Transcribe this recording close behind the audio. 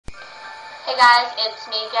Hey guys, it's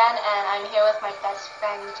me again, and I'm here with my best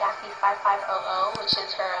friend Jackie5500, which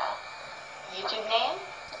is her YouTube name.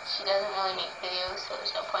 She doesn't really make videos, so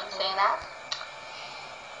there's no point in saying that.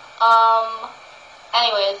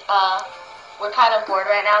 Anyways, we're kind of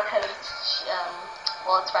bored right now because,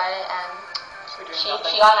 well, it's Friday, and she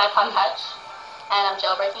got an iPod Touch, and I'm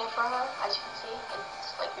jailbreaking for her, as you can see.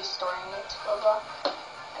 It's like restoring it, blah blah.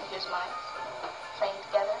 And here's mine, so we're playing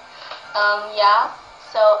together. Yeah,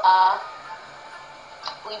 so,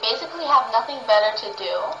 we basically have nothing better to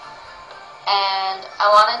do, and I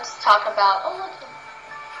wanted to talk about,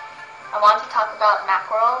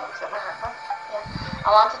 Macworld. Yeah.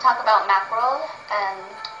 I wanted to talk about Macworld and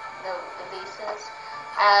the releases.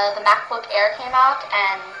 The MacBook Air came out,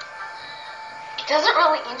 and it doesn't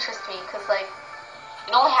really interest me because, like,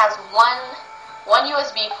 it only has one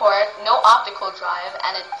USB port, no optical drive,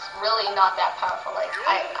 and it's really not that powerful. Like,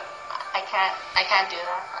 I can't do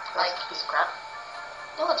that. Like, piece of crap.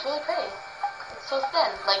 No, it's really pretty. It's so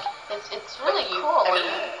thin. Like, it's really cool. I mean,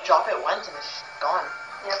 you drop it once and it's gone.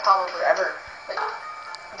 Yeah, probably. Forever. But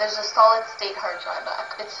there's a solid state hard drive.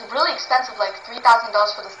 It's really expensive, like $3,000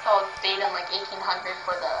 for the solid state and like $1,800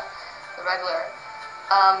 for the regular.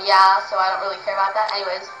 Yeah, so I don't really care about that.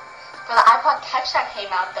 Anyways, for the iPod Touch that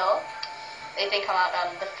came out though, they did come out,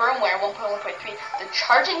 the firmware 1.1.3, the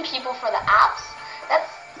charging people for the apps,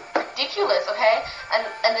 that's ridiculous, okay? And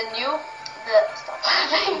the new, stop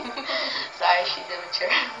laughing. Sorry, she's immature.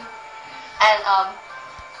 And,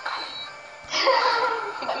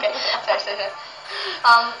 okay, sorry.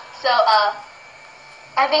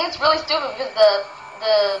 I think it's really stupid because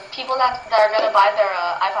the people that are going to buy their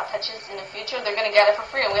iPod Touches in the future, they're going to get it for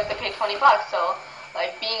free and we have to pay $20. So,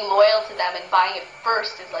 like, being loyal to them and buying it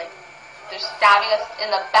first is like, they're stabbing us in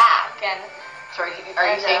the back. And Sorry, are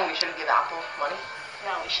you saying we shouldn't give Apple money?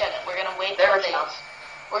 No, we shouldn't. We're going to wait They're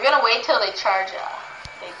till they charge,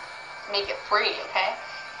 they make it free, okay?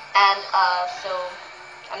 And, so,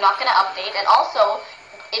 I'm not going to update. And also,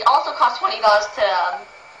 it also costs $20 to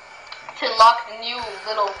unlock the new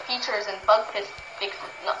little features and bug fixes,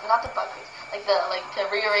 not the bug fix, like to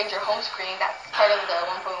rearrange your home screen. That's part of the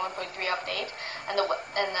 1.1.3 update. And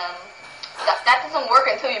that doesn't work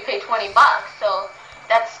until you pay $20, so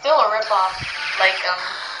that's still a ripoff. Like,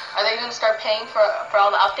 are they going to start paying for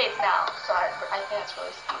all the updates now? So I think that's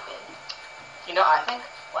really stupid. You know, I think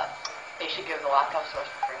What? they should give the laptops to us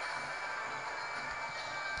for free.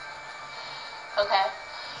 Okay.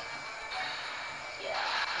 Yeah.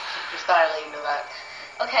 Just thought I'd let you know that.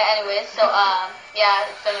 Okay, anyways, so, yeah,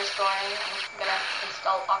 it's been restoring. I'm gonna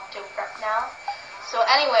install Octoprep now. So,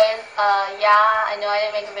 anyways, yeah, I know I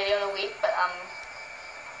didn't make a video in a week, but,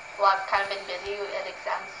 well, I've kind of been busy at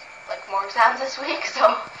exams, like, more exams this week,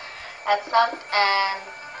 so that sucked. And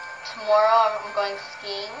tomorrow I'm going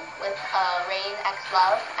skiing with, Rain,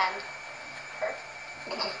 ex-love, and her.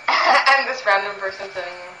 And this random person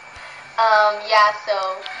sitting here. Yeah,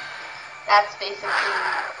 so that's basically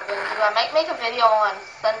what we're gonna do. I might make a video on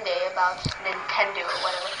Sunday about Nintendo or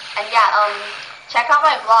whatever. And yeah, check out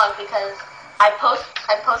my blog because I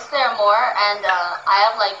post there more, and I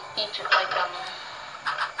have like features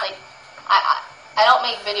I don't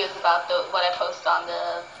make videos about what I post on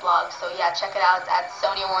the blog. So yeah, check it out at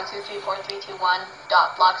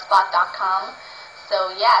Sonia1234321.blogspot.com.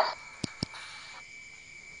 So yeah.